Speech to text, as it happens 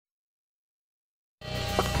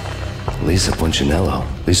Lisa Punchinello.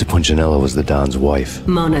 Lisa Punchinello was the Don's wife.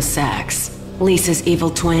 Mona Sax. Lisa's evil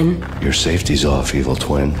twin. Your safety's off, evil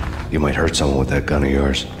twin. You might hurt someone with that gun of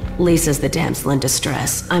yours. Lisa's the damsel in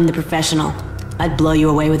distress. I'm the professional. I'd blow you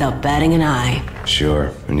away without batting an eye.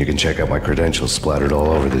 Sure, and you can check out my credentials splattered all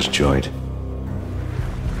over this joint.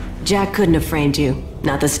 Jack couldn't have framed you.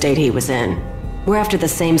 Not the state he was in. We're after the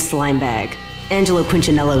same slime bag. Angelo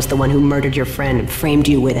Punchinello's the one who murdered your friend and framed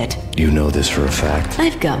you with it. You know this for a fact?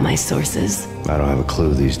 I've got my sources. I don't have a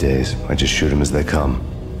clue these days. I just shoot them as they come.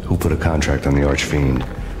 Who put a contract on the Archfiend?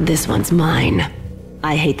 This one's mine.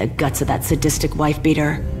 I hate the guts of that sadistic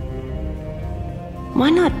wife-beater. Why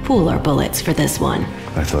not pool our bullets for this one?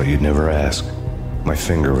 I thought you'd never ask. My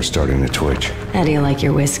finger was starting to twitch. How do you like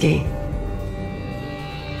your whiskey?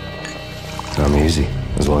 I'm easy,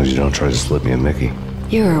 as long as you don't try to slip me a Mickey.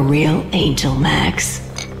 You're a real angel, Max.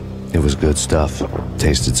 It was good stuff.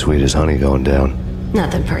 Tasted sweet as honey going down.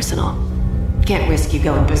 Nothing personal. Can't risk you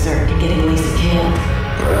going berserk and getting Lisa killed.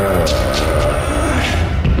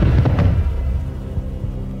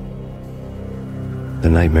 The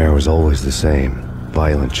nightmare was always the same.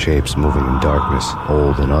 Violent shapes moving in darkness,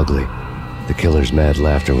 old and ugly. The killer's mad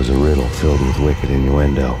laughter was a riddle filled with wicked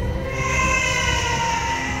innuendo.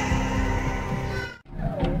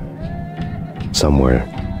 Somewhere,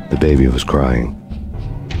 the baby was crying.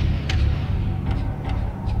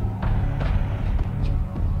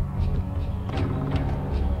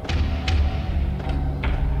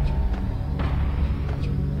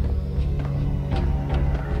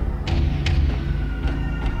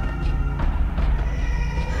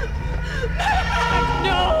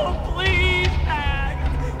 No, please, Max.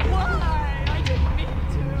 Why? I didn't mean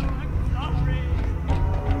to. I'm sorry.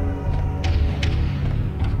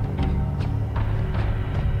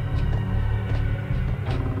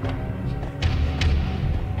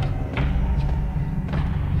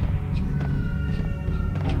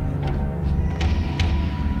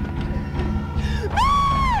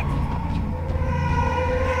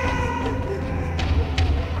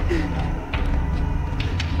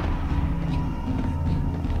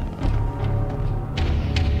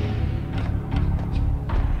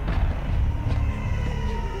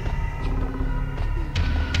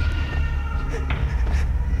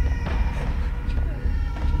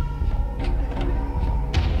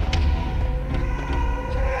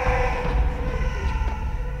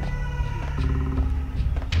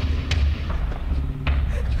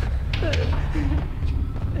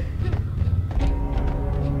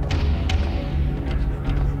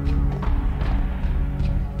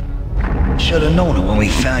 Should've known it when we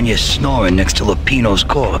found you snoring next to Lupino's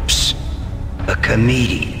corpse. A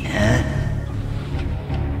comedian, huh?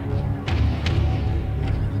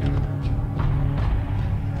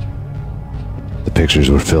 The pictures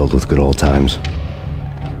were filled with good old times.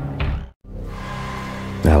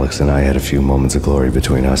 Alex and I had a few moments of glory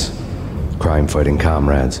between us. Crime-fighting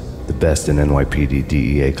comrades, the best in NYPD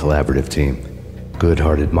DEA collaborative team.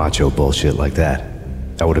 Good-hearted macho bullshit like that.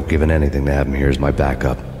 I would have given anything to have him here as my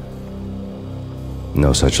backup.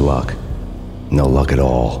 No such luck. No luck at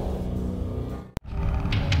all.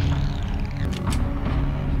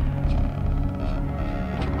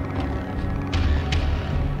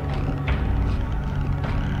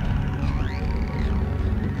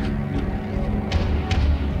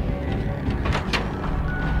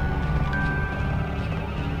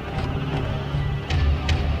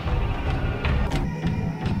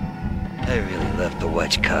 I really love to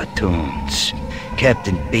watch cartoons.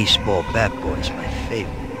 Captain Baseball Bat Boy's my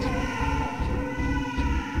favorite.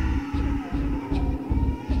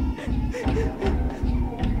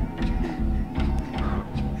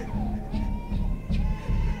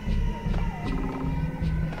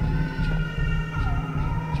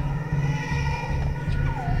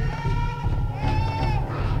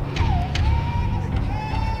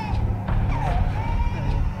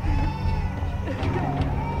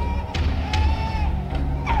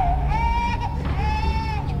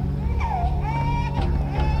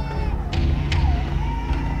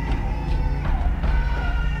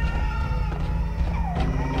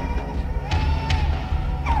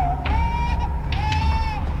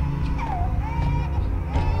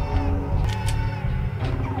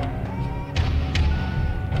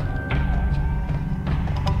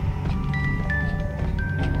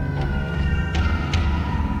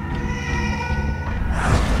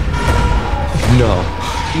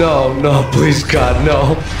 No, please God,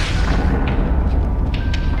 no.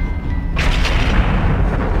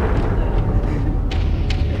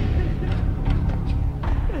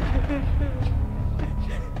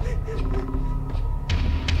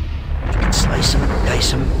 Slice him,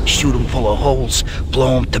 dice him, Shoot them full of holes,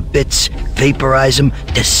 blow them to bits, vaporize them,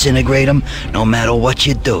 disintegrate them. No matter what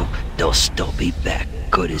you do, they'll still be back,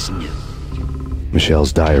 good as new.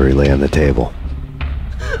 Michelle's diary lay on the table.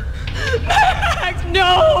 Max,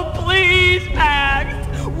 no, please, Max.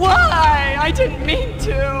 Why? I didn't mean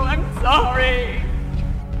to. I'm sorry.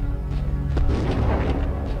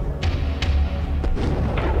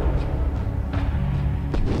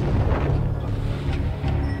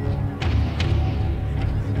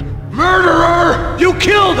 Murderer! You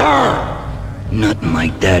killed her! Nothing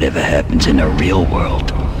like that ever happens in the real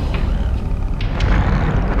world.